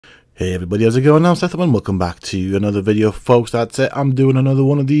Hey everybody, how's it going? I'm Sethum and welcome back to another video, folks. That's it, I'm doing another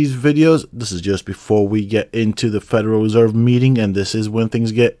one of these videos. This is just before we get into the Federal Reserve meeting, and this is when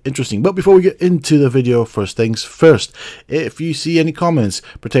things get interesting. But before we get into the video, first things first, if you see any comments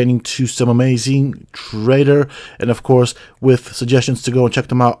pertaining to some amazing trader, and of course with suggestions to go and check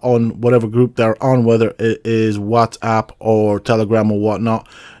them out on whatever group they're on, whether it is WhatsApp or Telegram or whatnot,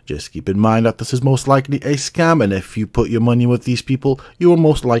 just keep in mind that this is most likely a scam, and if you put your money with these people, you will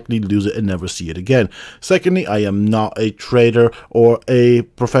most likely lose it and never see it again. Secondly, I am not a trader or a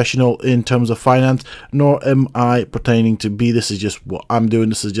professional in terms of finance, nor am I pertaining to be. This is just what I'm doing.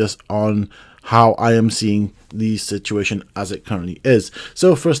 This is just on how I am seeing the situation as it currently is.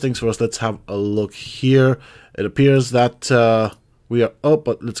 So first things first, let's have a look here. It appears that we are up,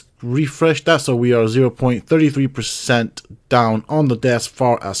 but let's refresh that. So we are 0.33% down on the day as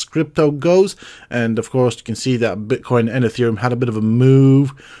far as crypto goes. And of course, you can see that Bitcoin and Ethereum had a bit of a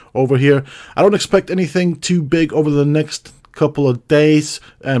move over here. I don't expect anything too big over the next couple of days.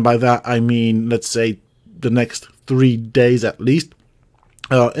 And by that, I mean, let's say the next 3 days at least.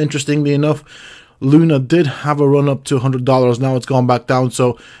 Interestingly enough, Luna did have a run up to $100. Now it's gone back down.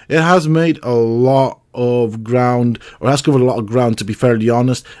 So it has made a lot of ground, or has covered a lot of ground, to be fairly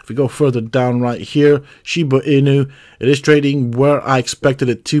honest. If we go further down right here, Shiba Inu, it is trading where I expected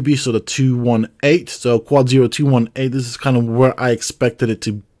it to be, so the 218, so quad 0218, this is kind of where I expected it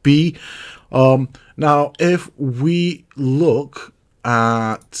to be. Now if we look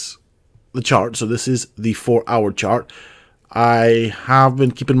at the chart, so this is the 4-hour chart, I have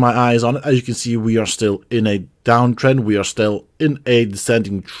been keeping my eyes on it. As you can see, we are still in a downtrend. We are still in a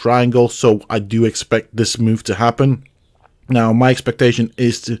descending triangle. So I do expect this move to happen. Now, my expectation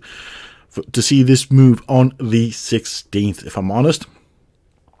is to see this move on the 16th, if I'm honest.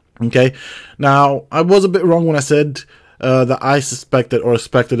 Okay. Now, I was a bit wrong when I said that I suspected or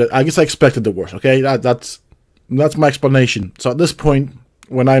expected it. I guess I expected the worst. Okay. That's my explanation. So at this point,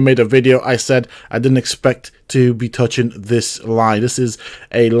 when I made a video, I said I didn't expect to be touching this line. This is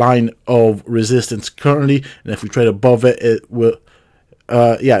a line of resistance currently, and if we trade above it, it will,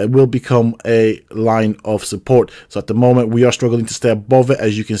 it will become a line of support. So at the moment, we are struggling to stay above it.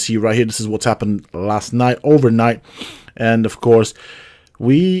 As you can see right here, this is what's happened last night, overnight, and of course,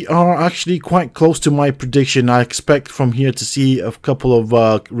 we are actually quite close to my prediction. I expect from here to see a couple of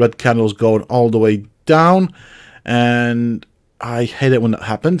red candles going all the way down, and I hate it when that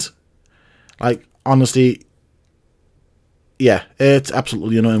happens. Like, honestly, yeah, it's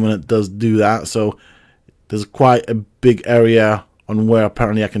absolutely annoying when it does do that. So there's quite a big area on where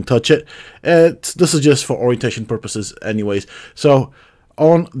apparently I can touch it. This is just for orientation purposes anyways. So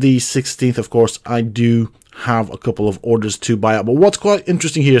on the 16th, of course, I do have a couple of orders to buy out. But what's quite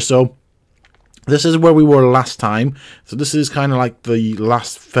interesting here, so this is where we were last time. So this is kind of like the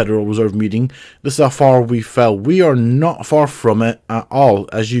last Federal Reserve meeting. This is how far we fell. We are not far from it at all,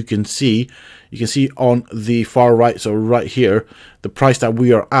 as you can see. You can see on the far right, so right here, the price that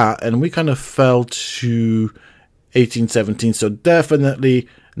we are at, and we kind of fell to 1817. So definitely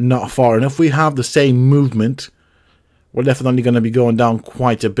not far. And if we have the same movement, we're definitely going to be going down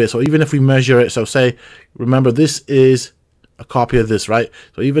quite a bit. So even if we measure it, so say, remember, this is a copy of this, right?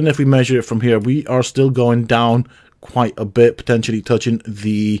 So even if we measure it from here, we are still going down quite a bit, potentially touching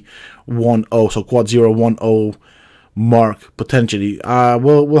the 10, so quad 010 mark potentially.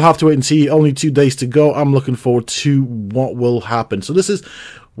 We'll have to wait and see. Only 2 days to go. I'm looking forward to what will happen. So this is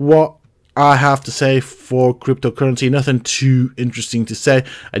what I have to say for cryptocurrency. Nothing too interesting to say.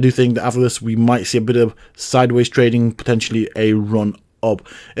 I do think that after this we might see a bit of sideways trading, potentially a run up.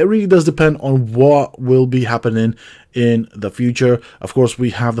 It really does depend on what will be happening in the future. Of course, we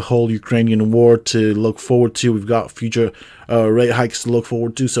have the whole Ukrainian war to look forward to. We've got future rate hikes to look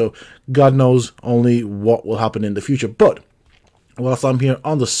forward to. So God knows only what will happen in the future. But whilst I'm here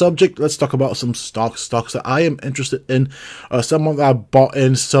on the subject, let's talk about some stocks that I am interested in. Some that I bought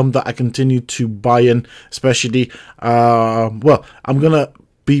in, some that I continue to buy in, especially well, I'm gonna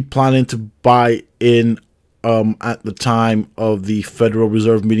be planning to buy in at the time of the Federal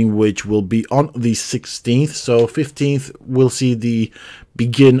Reserve meeting, which will be on the 16th. So 15th, we'll see the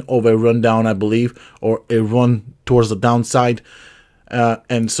begin of a rundown, I believe, or a run towards the downside.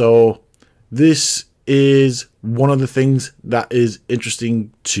 And so this is one of the things that is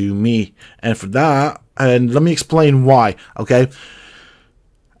interesting to me. And for that, and let me explain why, okay?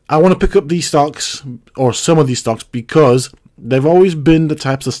 I want to pick up these stocks, or some of these stocks, because they've always been the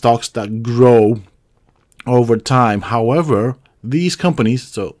types of stocks that grow over time. However, these companies,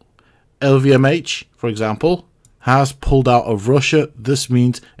 so LVMH, for example, has pulled out of Russia. This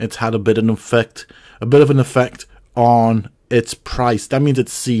means it's had a bit of an effect on its price. That means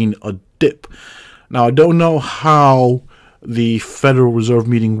it's seen a dip. Now, I don't know how the Federal Reserve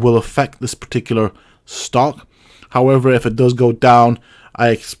meeting will affect this particular stock. However, if it does go down, I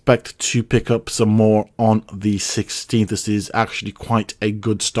expect to pick up some more on the 16th. This is actually quite a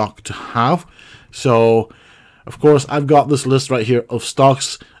good stock to have. So, of course, I've got this list right here of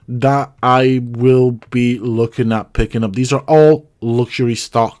stocks that I will be looking at picking up. These are all luxury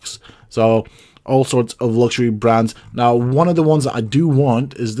stocks. So, all sorts of luxury brands. Now, one of the ones that I do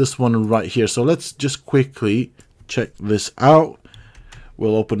want is this one right here. So, let's just quickly check this out.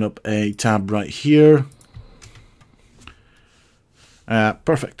 We'll open up a tab right here.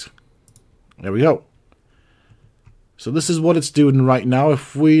 Perfect. There we go. So this is what it's doing right now.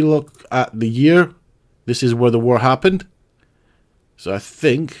 If we look at the year, this is where the war happened. So I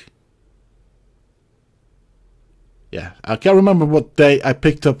think, yeah, I can't remember what day I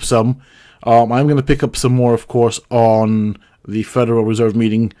picked up some. I'm going to pick up some more, of course, on the Federal Reserve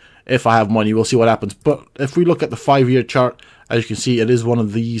meeting. If I have money, we'll see what happens. But if we look at the 5-year chart, as you can see, it is one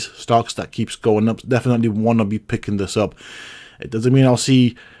of these stocks that keeps going up. Definitely want to be picking this up. It doesn't mean I'll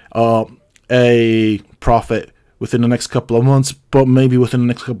see a profit within the next couple of months, but maybe within the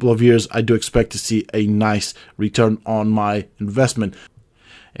next couple of years, I do expect to see a nice return on my investment.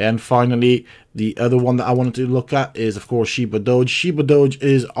 And finally, the other one that I wanted to look at is, of course, ShibaDoge. ShibaDoge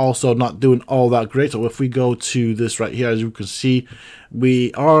is also not doing all that great. So if we go to this right here, as you can see,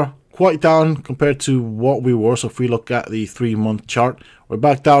 we are quite down compared to what we were. So if we look at the 3-month chart, we're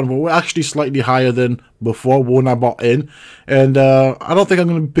back down, but we're actually slightly higher than before when I bought in. And I don't think I'm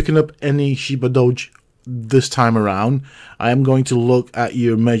going to be picking up any ShibaDoge this time around. I am going to look at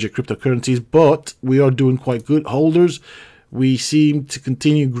your major cryptocurrencies, but we are doing quite good. Holders, we seem to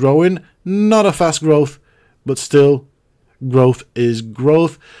continue growing. Not a fast growth, but still, growth is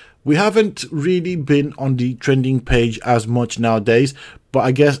growth. We haven't really been on the trending page as much nowadays, but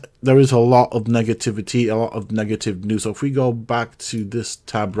I guess there is a lot of negativity, a lot of negative news. So if we go back to this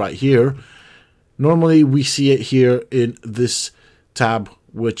tab right here, normally we see it here in this tab,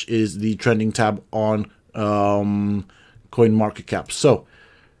 which is the trending tab on CoinMarketCap. So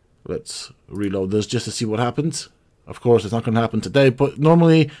let's reload this just to see what happens. Of course, it's not going to happen today, but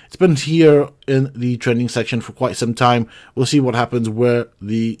normally it's been here in the trending section for quite some time. We'll see what happens where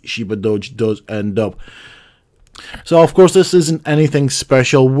the ShibaDoge does end up. So, of course, this isn't anything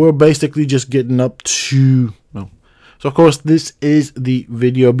special. We're basically just getting up to... So, of course, this is the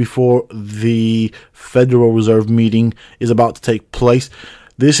video before the Federal Reserve meeting is about to take place.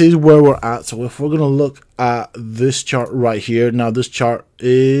 This is where we're at. So, if we're going to look at this chart right here. Now, this chart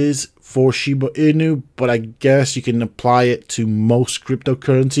is for Shiba Inu, but I guess you can apply it to most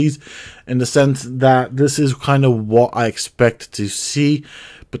cryptocurrencies in the sense that this is kind of what I expect to see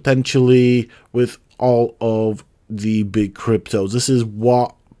potentially with all of the big cryptos. This is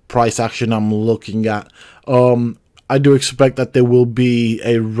what price action I'm looking at. I do expect that there will be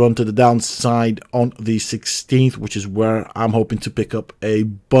a run to the downside on the 16th, which is where I'm hoping to pick up a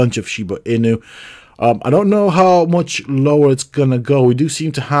bunch of Shiba Inu. I don't know how much lower it's gonna go. We do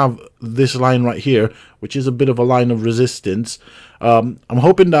seem to have this line right here, which is a bit of a line of resistance. I'm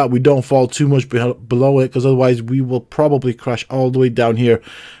hoping that we don't fall too much below it, because otherwise we will probably crash all the way down here.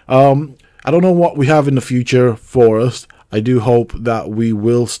 I don't know what we have in the future for us. I do hope that we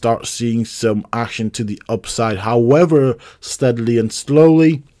will start seeing some action to the upside. However, steadily and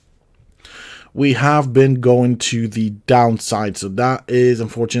slowly, we have been going to the downside. So that is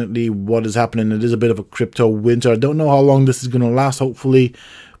unfortunately what is happening. It is a bit of a crypto winter. I don't know how long this is going to last. Hopefully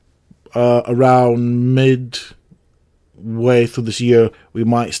around midway through this year, we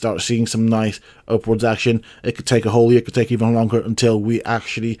might start seeing some nice upwards action. It could take a whole year, it could take even longer until we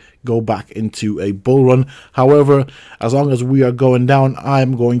actually go back into a bull run. However, as long as we are going down,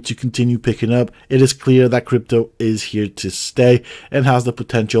 I'm going to continue picking up. It is clear that crypto is here to stay and has the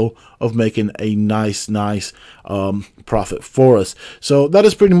potential of making a nice profit for us. So that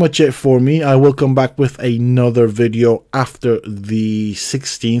is pretty much it for me. I will come back with another video after the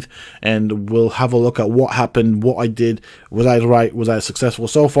 16th and we'll have a look at what happened, what I did. Was I right? Was I successful?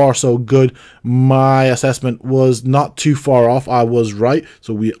 So far so good. My assessment was not too far off. I was right.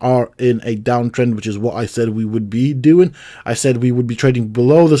 So we are in a downtrend, which is what I said we would be doing. I said we would be trading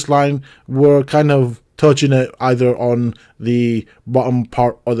below this line. We're kind of touching it either on the bottom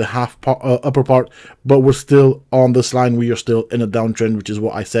part or the upper part, but we're still on this line. We are still in a downtrend, which is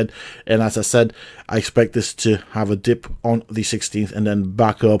what I said. And as I said, I expect this to have a dip on the 16th and then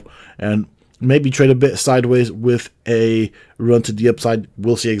back up and maybe trade a bit sideways with a run to the upside.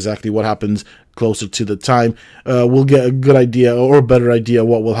 We'll see exactly what happens. closer to the time, we'll get a good idea or a better idea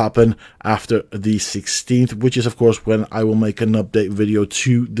what will happen after the 16th, which is of course when I will make an update video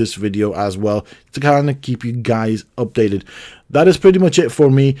to this video as well, to kind of keep you guys updated. That is pretty much it for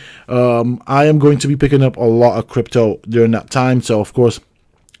me. I am going to be picking up a lot of crypto during that time, so of course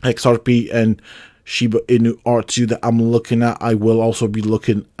XRP and Shiba Inu are two that I'm looking at. I will also be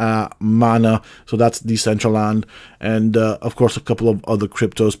looking at Mana, so that's Decentraland, and of course a couple of other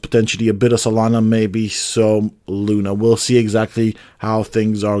cryptos, potentially a bit of Solana, maybe some Luna. We'll see exactly how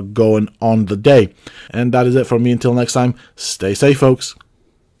things are going on the day. And that is it for me. Until next time, stay safe, folks.